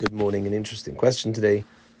Good morning. An interesting question today.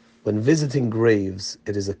 When visiting graves,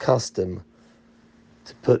 it is a custom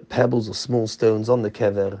to put pebbles or small stones on the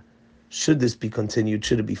kever. Should this be continued?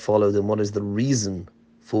 Should it be followed? And what is the reason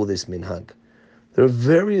for this minhag? There are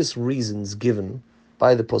various reasons given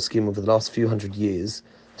by the poskim over the last few hundred years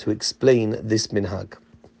to explain this minhag.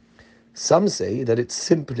 Some say that it's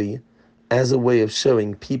simply as a way of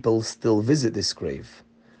showing people still visit this grave.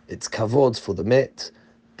 It's kavod for the Met.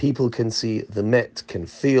 People can see, the Met can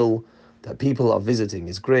feel that people are visiting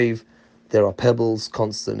his grave. There are pebbles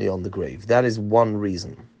constantly on the grave. That is one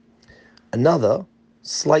reason. Another,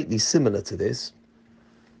 slightly similar to this,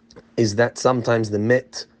 is that sometimes the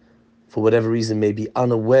Met, for whatever reason, may be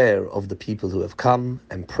unaware of the people who have come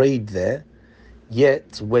and prayed there.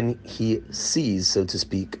 Yet, when he sees, so to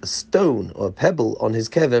speak, a stone or a pebble on his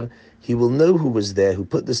kever, he will know who was there, who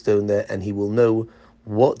put the stone there, and he will know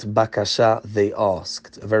what bakasha they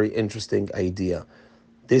asked. A very interesting idea.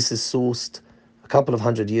 This is sourced a couple of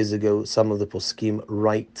hundred years ago. Some of the poskim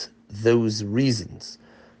write those reasons.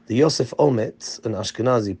 The Yosef Ometz, an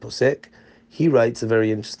Ashkenazi posek, he writes a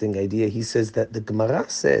very interesting idea. He says that the Gemara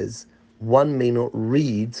says one may not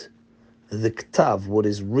read the ktav, what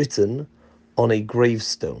is written on a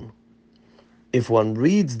gravestone. If one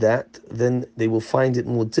reads that, then they will find it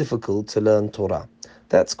more difficult to learn Torah.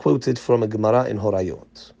 That's quoted from a Gemara in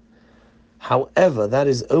Horayot. However, that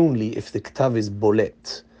is only if the ktav is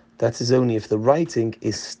bolet. That is only if the writing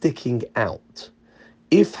is sticking out.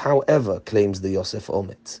 If, however, claims the Yosef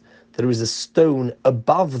Ometz, there is a stone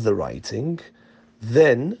above the writing,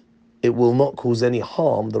 then it will not cause any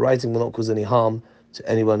harm. The writing will not cause any harm to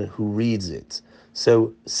anyone who reads it.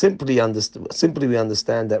 So simply we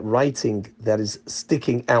understand that writing that is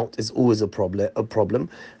sticking out is always a problem,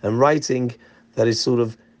 and writing that is sort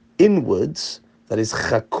of inwards, that is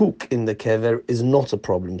chakuk in the kever, is not a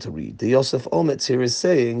problem to read. The Yosef Ometz here is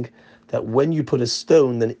saying that when you put a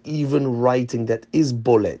stone, then even writing that is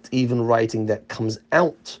bolet, even writing that comes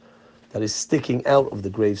out, that is sticking out of the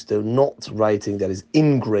gravestone, not writing that is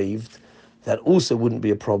engraved, that also wouldn't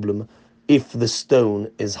be a problem if the stone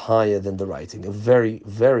is higher than the writing. A very,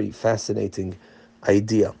 very fascinating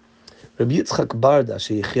idea. Rabbi Yitzchak Barda,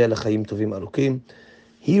 sheyichya lechaim tovim arukim,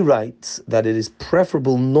 he writes that it is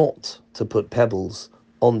preferable not to put pebbles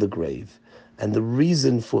on the grave. And the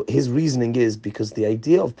reason for his reasoning is because the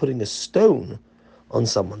idea of putting a stone on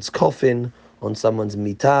someone's coffin, on someone's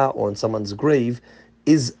mitah, or on someone's grave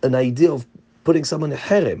is an idea of putting someone in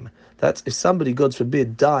herem. That's if somebody, God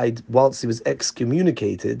forbid, died whilst he was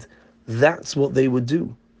excommunicated, that's what they would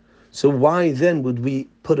do. So why then would we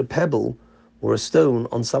put a pebble or a stone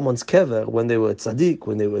on someone's kever when they were tzaddik,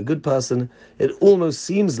 when they were a good person? It almost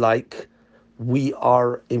seems like we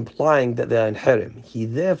are implying that they are in herem. He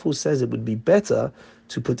therefore says it would be better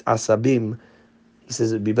to put asabim. He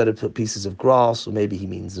says it would be better to put pieces of grass, or maybe he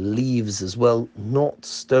means leaves as well, not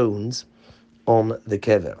stones, on the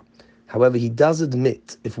kever. However, he does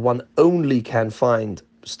admit if one only can find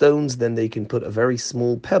stones, then they can put a very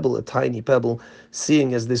small pebble, a tiny pebble,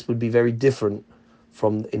 seeing as this would be very different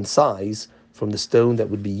in size from the stone that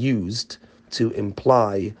would be used to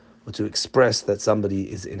imply or to express that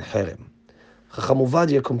somebody is in herem. Chacham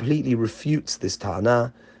Ovadia completely refutes this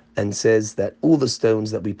ta'ana and says that all the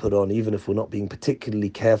stones that we put on, even if we're not being particularly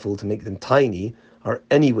careful to make them tiny, are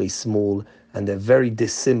anyway small, and they're very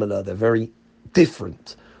dissimilar, they're very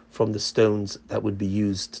different from the stones that would be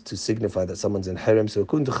used to signify that someone's in herem. So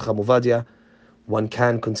according to Chacham Ovadia, one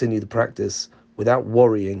can continue the practice without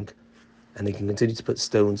worrying, and they can continue to put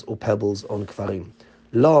stones or pebbles on kvarim.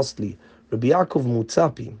 Lastly, Rabbi Yaakov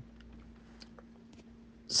Mutzapi,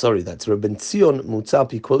 that's Rabbi Tzion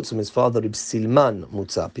Mutzapi, quotes from his father Rabbi Silman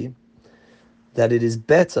Mutzapi, that it is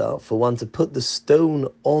better for one to put the stone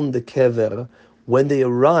on the kever when they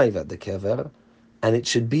arrive at the kever, and it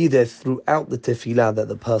should be there throughout the tefillah that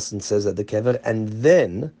the person says at the kever, and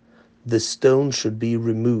then the stone should be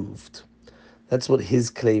removed. That's what his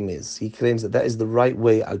claim is. He claims that is the right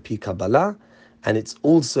way al pi Kabbalah, and it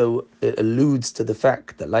alludes to the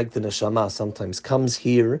fact that, like the neshama sometimes comes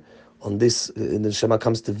here on this, the neshama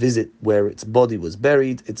comes to visit where its body was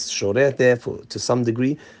buried, it's shoreh there to some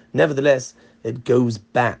degree. Nevertheless, it goes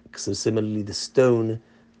back. So similarly, the stone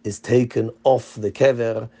is taken off the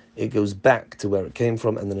kever, it goes back to where it came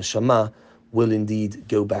from, and the neshama will indeed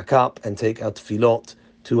go back up and take out tefillot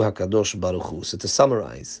to HaKadosh Baruch Hu. So to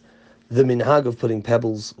summarize, the minhag of putting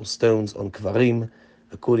pebbles or stones on kvarim,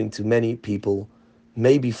 according to many people,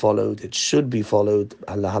 may be followed. It should be followed,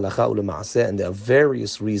 halacha u'lemaaseh, and there are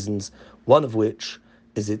various reasons, one of which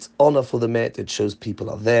is its honor for the Met. It shows people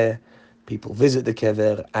are there, people visit the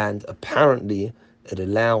kever, and apparently It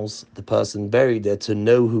allows the person buried there to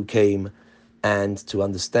know who came and to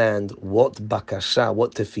understand what bakasha,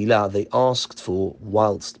 what tefillah they asked for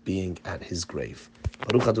whilst being at his grave.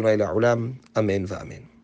 Baruch Adonai La'olam. Amen va'amen.